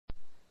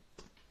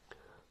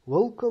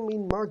Welcome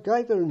in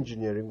MacGyver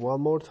Engineering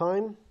one more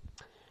time.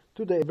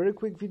 Today a very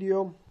quick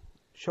video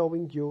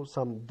showing you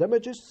some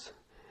damages.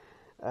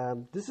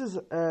 This is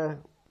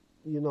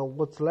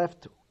what's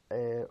left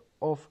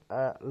of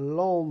a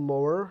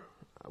lawnmower,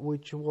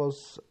 which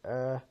was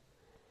a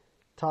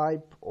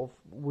type of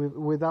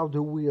without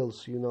the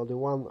wheels, the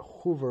one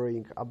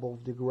hovering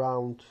above the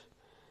ground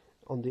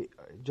on the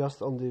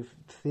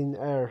thin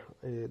air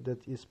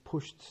that is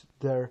pushed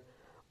there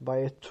by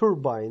a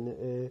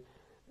turbine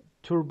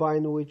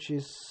which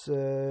is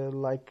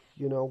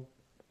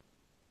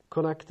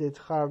connected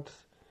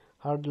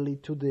hardly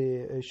to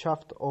the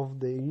shaft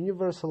of the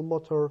universal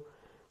motor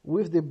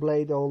with the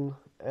blade on,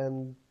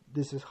 and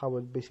this is how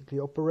it basically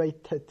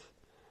operated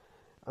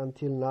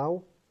until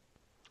now.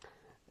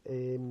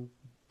 The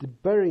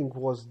bearing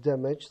was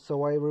damaged,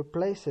 so I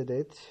replaced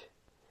it.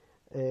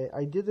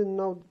 I didn't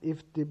know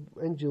if the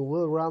engine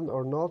will run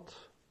or not.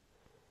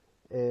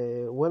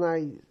 When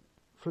I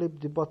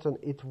flipped the button,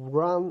 it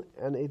ran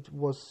and it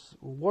was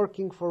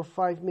working for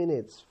 5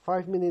 minutes.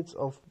 5 minutes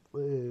of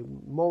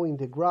mowing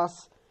the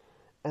grass,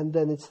 and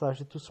then it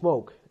started to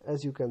smoke.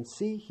 As you can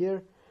see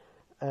here,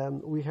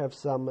 we have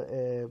some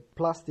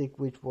plastic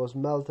which was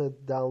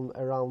melted down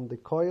around the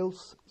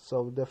coils,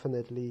 so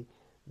definitely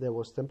there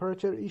was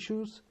temperature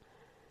issues.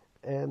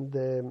 And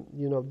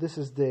this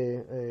is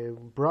the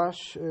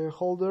brush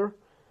holder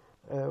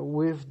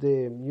with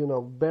the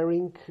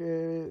bearing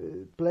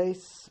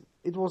place.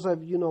 It was a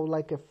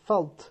like a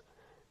felt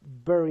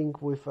bearing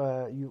with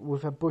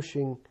a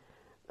bushing,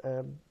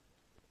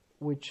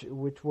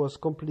 which was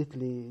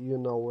completely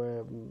in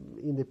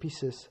the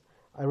pieces.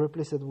 I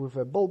replaced it with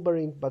a ball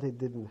bearing, but it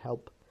didn't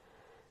help.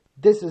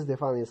 This is the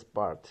funniest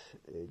part.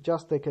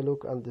 Just take a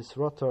look at this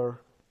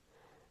rotor.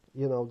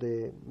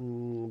 The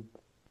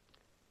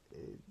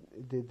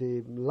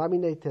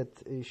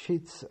laminated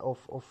sheets of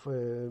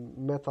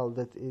metal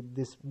that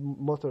this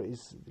motor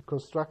is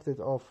constructed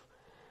of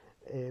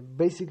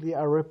basically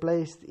are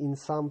replaced in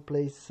some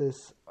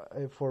places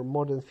for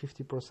more than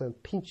 50%,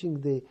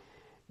 pinching the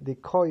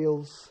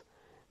coils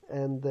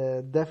and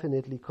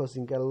definitely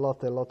causing a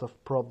lot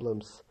of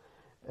problems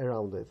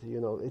around it.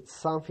 It's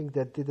something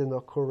that didn't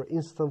occur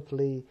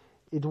instantly.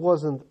 It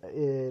wasn't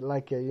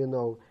like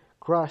a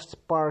crashed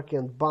spark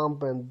and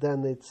bump and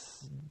then that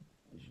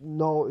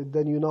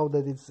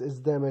it's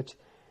damaged.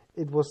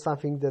 It was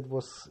something that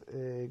was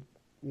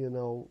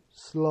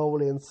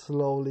slowly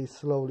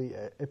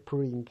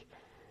appearing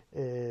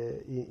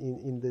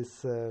in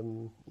this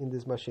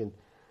machine.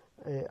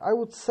 I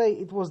would say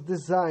it was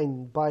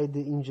designed by the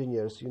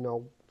engineers.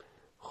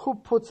 Who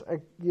puts a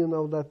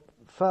that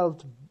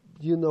felt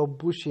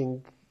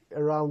bushing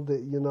around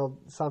the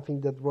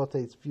something that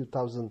rotates few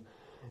thousand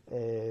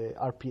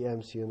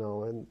RPMs,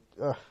 and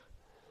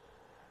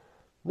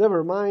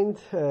never mind.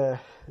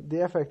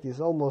 The effect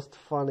is almost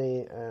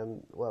funny,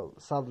 and well,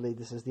 sadly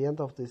this is the end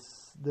of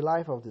the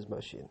life of this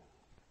machine.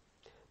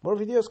 More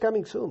videos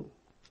coming soon.